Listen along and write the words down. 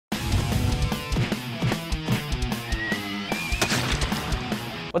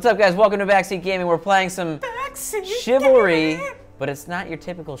What's up, guys? Welcome to Backseat Gaming. We're playing some Chivalry, but it's not your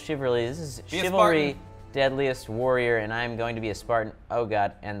typical Chivalry. This is Chivalry Deadliest Warrior, and I'm going to be a Spartan. Oh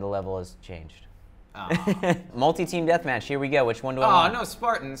god, and the level has changed. Multi-team deathmatch. Here we go. Which one do I want? Oh, no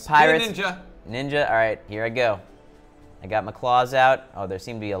Spartans. Pirates. Ninja. Ninja. All right, here I go. I got my claws out. Oh, there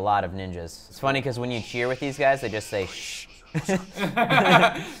seem to be a lot of ninjas. It's funny because when you cheer with these guys, they just say shh.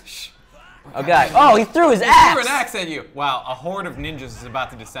 Oh god. Oh, he threw his axe! He threw an axe at you. Wow, a horde of ninjas is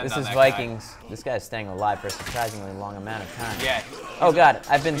about to descend on that This is Vikings. This guy's staying alive for a surprisingly long amount of time. Yeah. Oh god,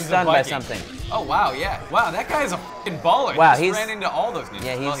 I've been stunned by something. Oh wow, yeah. Wow, that guy is a f***ing baller. Wow, he just ran into all those ninjas.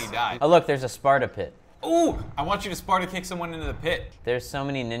 Yeah, Well, he died. Oh look, there's a Sparta pit. Ooh, I want you to Sparta kick someone into the pit. There's so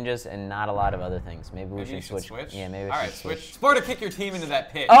many ninjas and not a lot of other things. Maybe we should switch. Yeah, maybe we should switch. Sparta kick your team into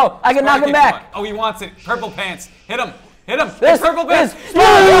that pit. Oh, I can knock him back. Someone. Oh, he wants it. Purple pants. Hit him. Hit him. This purple pants.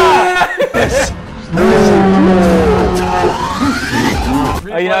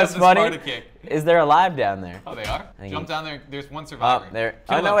 Oh, you know what's funny? Is there alive down there? Oh, they are? Jump down there. There's one survivor. Oh, there.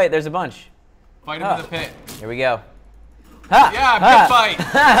 Oh, no, wait. There's a bunch. Fight him in the pit. Here we go. Ha! Yeah, pit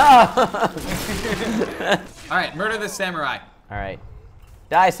fight. All right, murder this samurai. All right.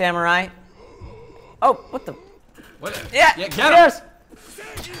 Die, samurai. Oh, what the? What? Yeah, get him. Yes.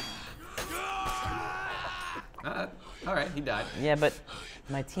 All right, he died. Yeah, but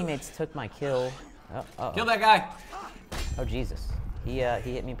my teammates took my kill. Kill that guy. Oh, Jesus. He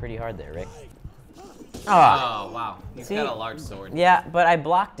hit me pretty hard there, Rick. Oh, wow. He's got a large sword. Yeah, but I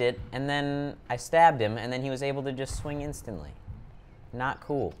blocked it, and then I stabbed him, and then he was able to just swing instantly. Not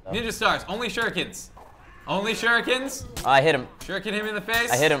cool. Ninja stars, only shurikens. Only shurikens. Oh, I hit him. Shuriken him in the face.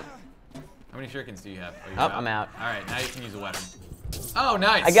 I hit him. How many shurikens do you have? Oh, I'm out. All right, now you can use a weapon. Oh,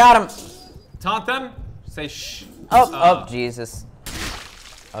 nice. I got him. Taunt them. Say shh. Oh, Jesus.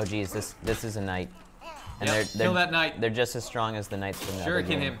 Oh, jeez, this is a knight. And kill that knight. They're just as strong as the knights from the other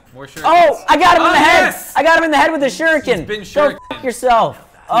game. Shuriken him. More shurikens. Oh, I got him in the head. Yes! I got him in the head with a shuriken. Go fuck yourself.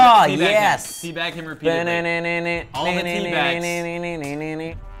 Oh, yes. Teabag him repeatedly. All the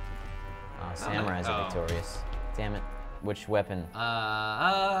teabags. Oh, samurais are victorious. Damn it. Which weapon?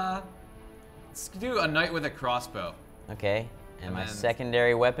 Let's do a knight with a crossbow. Okay. And my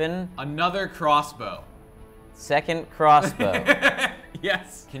secondary weapon? Another crossbow. Second crossbow.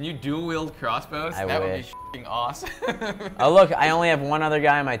 Yes. Can you dual wield crossbows? That would be f***ing awesome. Oh look, I only have one other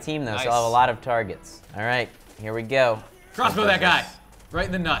guy on my team though, nice. so I'll have a lot of targets. All right, here we go. Crossbow that guy. Right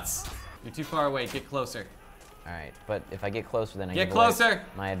in the nuts. You're too far away. Get closer. All right, but if I get closer, then I get closer.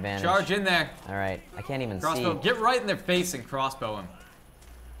 My advantage. Charge in there. All right, I can't even crossbow. see. Get right in their face and crossbow him.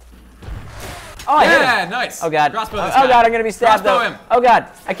 Oh, I hit yeah, him. nice. Oh god. Crossbow Oh, this guy. god, I'm gonna be stabbed crossbow though. him. Oh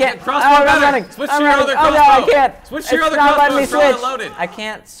god, I can't. Crossbow I'm running. Switch to your other crossbow. Oh god, I can't. Switch to your other not letting me crossbow. switch. Loaded. I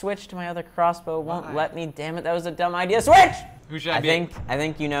can't switch to my other crossbow. Won't let me. Damn it, that was a dumb idea. Switch. Who should I be? I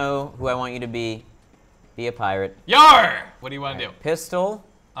think you know who I want you to be. Be a pirate. Yar! What do you want to do? Pistol.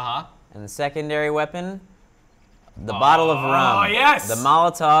 Uh-huh. And the secondary weapon. The bottle of rum. Oh yes. The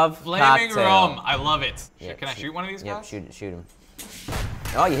Molotov Flaming cocktail. rum. I love it. Yeah, Can I shoot one of these guys? Yep, shoot him.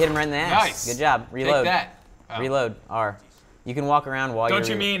 Oh, you hit him right in the ass. Nice. Good job. Reload. Take that. Oh. Reload. R. You can walk around while Don't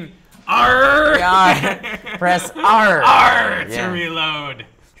you mean R? Press R. R to reload.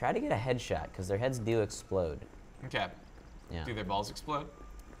 Try to get a headshot because their heads do explode. Okay. Yeah. Do their balls explode?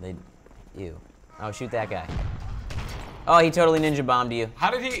 They. Ew. Oh, shoot that guy. Oh, he totally ninja bombed you.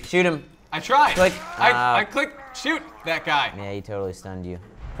 How did he? Shoot him. I tried. Click. I clicked. Shoot that guy. Yeah, he totally stunned you.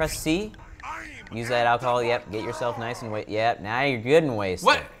 Press C. Use that alcohol. Yep. Get yourself nice and wait. Yep. Now you're good and wasted.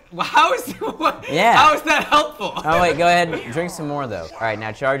 What? How is what? Yeah. How is that helpful? Oh wait, go ahead. Drink some more though. All right,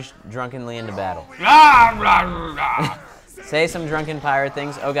 now charge drunkenly into battle. Say some drunken pirate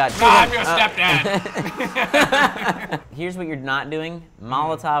things. Oh god. I'm your stepdad. Here's what you're not doing.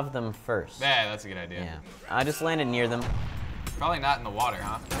 Molotov them first. Yeah, that's a good idea. Yeah. I just landed near them. Probably not in the water,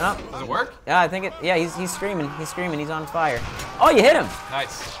 huh? No. Does it work? Yeah, I think it. Yeah, he's screaming. He's screaming. He's on fire. Oh, you hit him.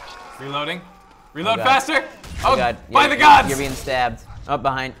 Nice. Reloading. Reload God. faster. Oh god. By the gods. You're being stabbed. Oh,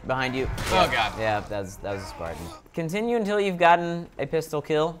 behind you. Oh god. Yeah, that was a Spartan. Continue until you've gotten a pistol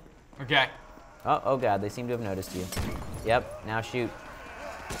kill. Okay. Oh god, they seem to have noticed you. Yep. Now shoot.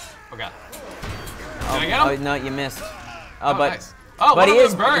 Oh god. Did I get him? Oh no, you missed. Oh, but nice. Oh, but he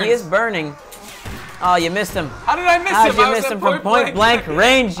is burning. Oh, you missed him. How did I miss him? How did you miss him from point blank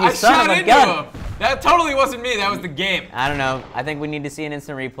range? You son of a gun. Him. That totally wasn't me. That was the game. I don't know. I think we need to see an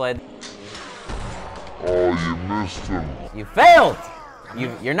instant replay. Oh, you missed him. You failed.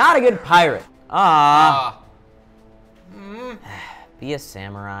 You're not a good pirate. Be a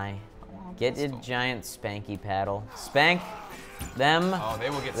samurai. Get a giant spanky paddle. Spank them. Oh, they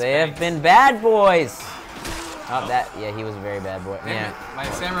will get They spanked. have been bad boys. Oh, yeah, he was a very bad boy. Damn it. My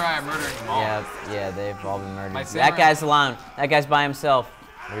samurai are murdering them all. Yeah, they've all been murdered. Samurai... That guy's alone. That guy's by himself.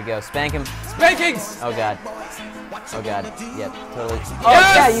 Here we go. Spank him. Spankings! Oh, God. Oh, God. Yep, totally. Yes! Oh,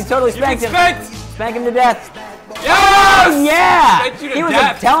 yeah, you totally spanked him. Spank him to death. Yes! Oh, yeah! Spanked you to He was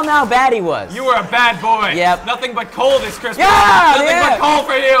death. tell him how bad he was. You were a bad boy. Yep. Nothing but coal this Christmas. Yeah! Nothing but coal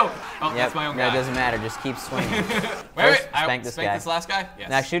for you. Oh, Yep. that's my own guy. No, it doesn't matter. Just keep swinging. Wait. Spank this guy. This last guy? Yes.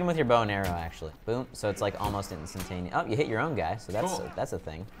 Now shoot him with your bow and arrow, actually. Boom. So it's like almost instantaneous. Oh, you hit your own guy, so that's Cool. that's a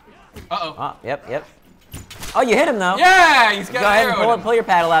thing. Uh-oh. Oh, yep. Oh, you hit him though. Yeah, he's got Go an ahead arrow. and pull your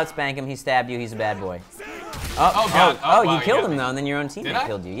paddle out, spank him. He stabbed you. He's a bad boy. Oh, God. Oh, wow, you killed got him me. though, and then your own Did teammate I?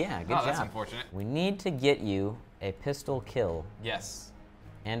 killed you. Yeah, good job. That's unfortunate. We need to get you a pistol kill Yes.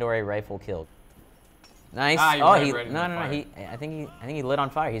 and/or a rifle kill. Nice. Ah, you're oh, right, he right in no. the fire. I think he lit on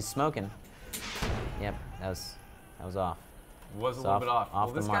fire. He's smoking. Yep, that was off. Was a It's little bit off. off Well,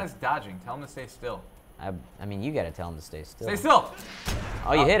 the this mark. guy's dodging. Tell him to stay still. I mean, you gotta tell him to stay still. Stay still.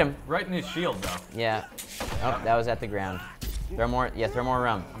 Oh, you hit him. Right in his shield, though. Yeah. Oh, that was at the ground. Throw more. Yeah, throw more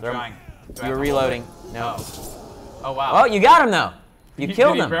rum. I'm trying. Do I You were have to hold reloading. it? No. Oh, wow. Oh, you got him though. You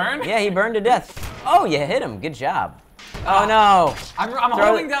killed did he him. burn? Yeah, he burned to death. Oh, you hit him. Good job. Oh no. I'm Throw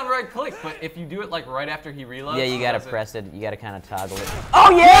holding it. down right click, but if you do it like right after he reloads. Yeah, you gotta does it- press it. You gotta kind of toggle it. Oh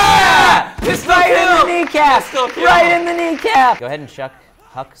yeah! Pistol Right kill! in the kneecap. Pistol kill! Right in the kneecap. Go ahead and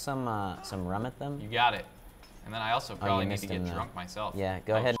huck some rum at them. You got it. And then I also probably need missed to get him, though. drunk myself. Yeah.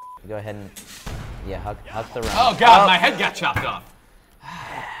 Go ahead. Go ahead and huck the rum. Oh God, my head got chopped off.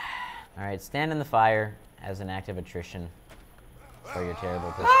 All right, stand in the fire as an act of attrition for your terrible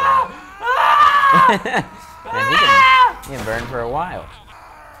pistol. And he can burn for a while.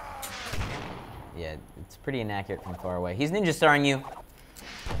 Yeah, it's pretty inaccurate from far away. He's ninja starring you.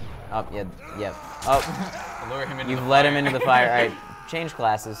 Oh, yeah. Oh, Lure him into you've the led fire. him into the fire. All right, change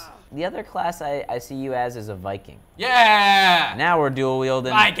classes. The other class I see you as is a Viking. Yeah! Now we're dual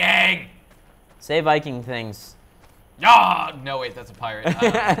wielding. Viking! Say Viking things. Yeah! No, wait, that's a pirate.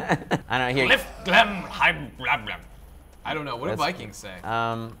 I don't know. Here. Lift them high. Blah, blah. I don't know. What do Vikings say?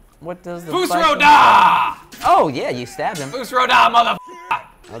 What does the Fusroda! Oh yeah, you stabbed him. Fusroda, mother.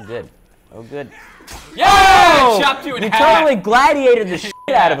 Oh good. Oh good. Yeah! Oh! Chopped you in You half. totally gladiated the shit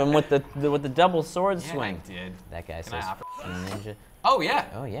out of him with the double sword Yeah, swing. I did. That guy Can says I offer- ninja. Oh yeah.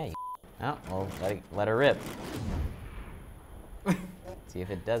 Oh yeah. Oh well, let her rip. See if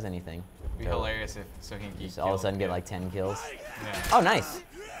it does anything. It'd be hilarious if Sohinki Just all of a sudden get like 10 kills. Yeah. Oh nice.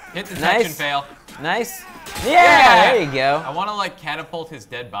 Hit detection Nice. fail. Nice. Yeah, there you go. I want to like catapult his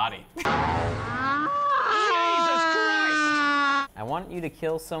dead body. I want you to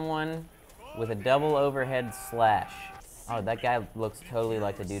kill someone with a double overhead slash. Oh, that guy looks totally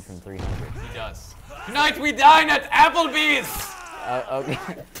like the dude from 300. He does. Tonight we dine at Applebee's. Okay.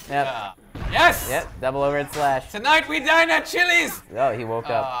 Yep. Yes. Yep. Double overhead slash. Tonight we dine at Chili's. Oh, he woke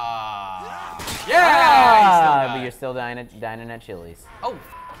up. Yeah. But you're still dining at Chili's. Oh.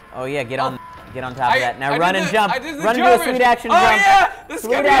 Oh yeah, get on top of that. Now I run did and the- jump. I did the Run into a jumpers. sweet action Oh jump. yeah, this is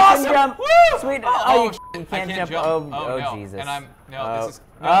Sweet gonna be action awesome. jump. Woo! Sweet. Oh, you I can't jump. Oh, Oh no. Jesus. And I'm no. Oh. This is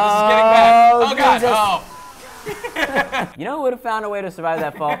getting bad. Oh God. Jesus. Oh. You know who would have found a way to survive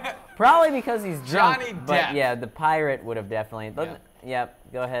that fall? Probably because he's drunk. Johnny But Depp. yeah, the pirate would have definitely. Yeah. Yep.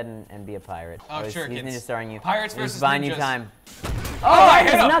 Go ahead and be a pirate. Oh, sure, He's kids. ninja starring you. Pirates He's versus buying you ninjas. time. Oh, I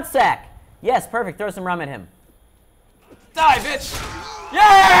hit his him. nutsack. Yes, perfect. Throw some rum at him. Die, bitch.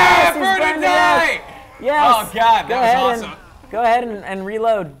 Yeah, he's burn burned and to death. die. Yes. Oh God, that was awesome. Go ahead and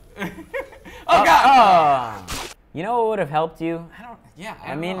reload. Oh God. Oh. You know what would have helped you?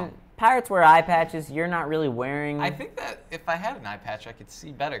 I mean, know. pirates wear eye patches. You're not really wearing. I think that if I had an eye patch, I could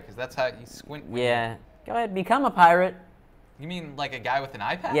see better because that's how you squint. when Yeah. Go ahead, become a pirate. You mean like a guy with an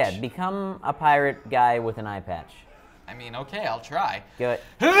eye patch? Yeah, become a pirate guy with an eye patch. I mean, okay, I'll try. Go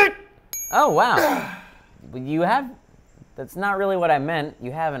ahead. Oh wow. You have. That's not really what I meant.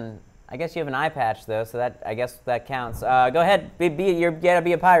 You have an. I guess you have an eye patch though, so I guess that counts. Go ahead. You gotta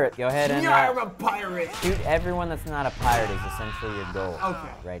be a pirate. Go ahead and. Yeah, I'm a pirate. Shoot everyone that's not a pirate is essentially your goal. Okay.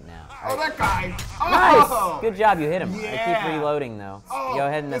 Right now. Oh, that guy. Nice! Oh. Good job, you hit him. I keep Yeah. reloading though. Oh, Go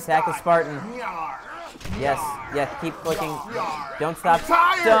ahead and this attack the guy. Spartan. Yar. Yes, yes, keep clicking. Yar. Don't stop.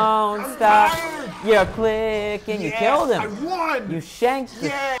 Tired. Don't I'm stop. tired. You're clicking. You Yeah, killed I him. won. You shanked the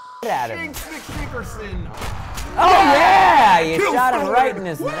Yeah. shit out of him. Shanks McShankerson. Oh yeah! You Kill shot him stolen. right in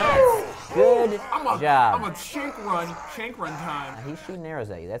his Woo. nuts. Good I'm job. a shank run time. He's shooting arrows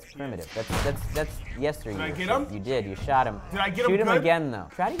at you. That's primitive. That's yesterday. Did I you get shot. him? You did. You shot him. Did I get him Shoot him good? again though.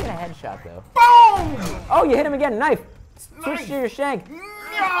 Try to get a headshot though. Boom! Oh, you hit him again. Knife. Switch Knife. to your shank.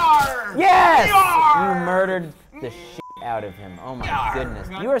 Yar. Yes! Yar. You murdered the shit out of him. Oh my goodness.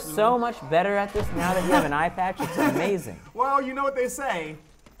 You are so much better at this now that you have an eye patch. It's amazing. Well, you know what they say.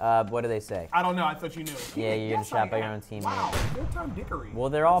 What do they say? I don't know. I thought you knew. Yeah, you're getting shot by your own teammate. Wow, full-time dickery. Well,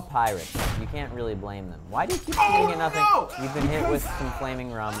 they're all pirates. You can't really blame them. Why do you keep shooting at nothing? No! You've been hit with some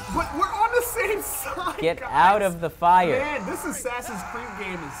flaming rum. But we're on the same side, Get guys. out of the fire. Man, this Assassin's Creed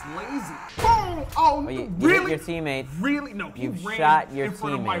game is lazy. Boom! Oh, You really? hit your teammate. Really? No, he You've ran shot your in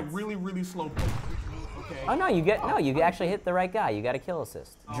front of my teammates. really, really slow boat. Okay. Oh no, you actually hit the right guy. You got a kill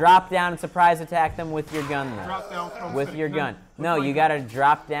assist. Drop down and surprise attack them with your gun though. Drop down from With your no, gun. with No, my you gun. gotta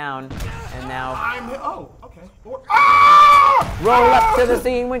drop down and now Oh, okay. Ah! roll up to the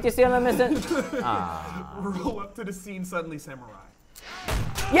scene when you see them missing. Ah. Roll up to the scene, suddenly samurai.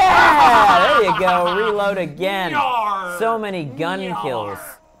 Yeah! There you go. Reload again. Yar! So many gun Yar! kills.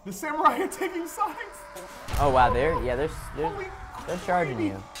 The samurai are taking sides. Oh wow, they're Holy charging crazy.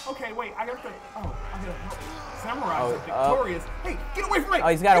 you. Okay, wait, I got the. Oh, I got samurais Oh, are victorious. Hey, get away from me! Oh,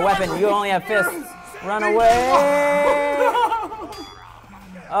 he's got a Get away weapon. from You me! only have fists. Run Hey, away!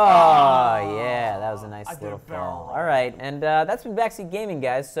 Oh yeah, that was a nice did little a barrel fall. roll. All right, and that's been Backseat Gaming,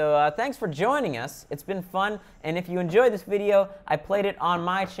 guys. So thanks for joining us. It's been fun, and if you enjoyed this video, I played it on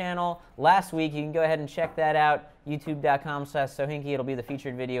my channel last week. You can go ahead and check that out. YouTube.com/Sohinki. It'll be the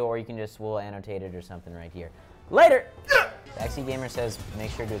featured video, or you can we'll annotate it or something right here. Later. Backseat Gamer says,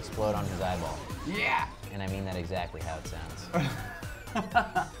 make sure to explode on his eyeball. Yeah. And I mean that exactly how it sounds.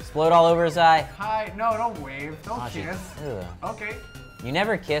 Explode all over his eye. Hi. No, don't wave. Don't Oh, kiss. Ugh. Okay. You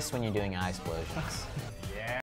never kiss when you're doing eye explosions.